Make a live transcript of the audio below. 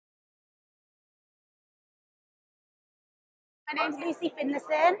My name's Lucy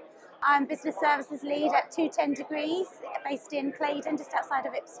Finlayson. I'm Business Services Lead at 210degrees, based in Claydon, just outside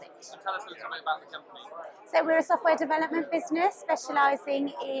of Ipswich. Tell us a little bit about the company. So we're a software development business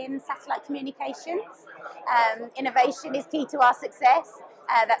specialising in satellite communications. Innovation is key to our success.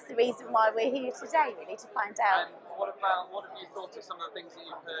 That's the reason why we're here today, really, to find out. And what have you thought of some of the things that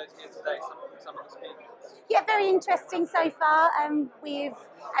you've heard here today, some of the speakers? Yeah, very interesting so far. We've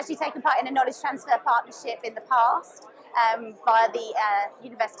actually taken part in a knowledge transfer partnership in the past via the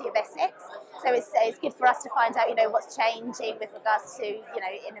University of Essex. So it's good for us to find out, what's changing with regards to,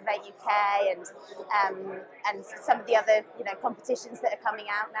 Innovate UK and some of the other, competitions that are coming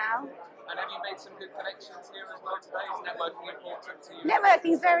out now. And have you made some good connections here as well today? Is networking important to you?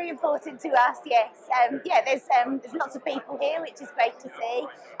 Networking is very important to us, yes. There's lots of people here, which is great to see.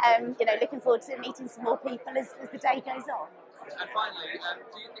 Looking forward to meeting some more people as the day goes on. And finally,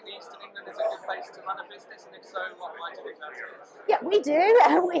 do you think the East of England is a good place to run a business? And if so, what might you think that is? Yeah, we do.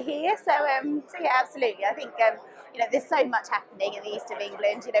 We're here, so yeah, absolutely. I think there's so much happening in the East of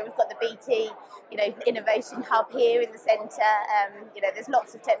England. We've got the BT, innovation hub here in the centre. There's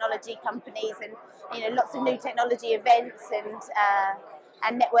lots of technology companies and lots of new technology events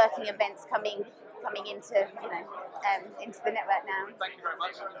and networking events coming into into the network now. Thank you very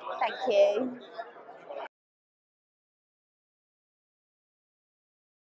much. Thank you.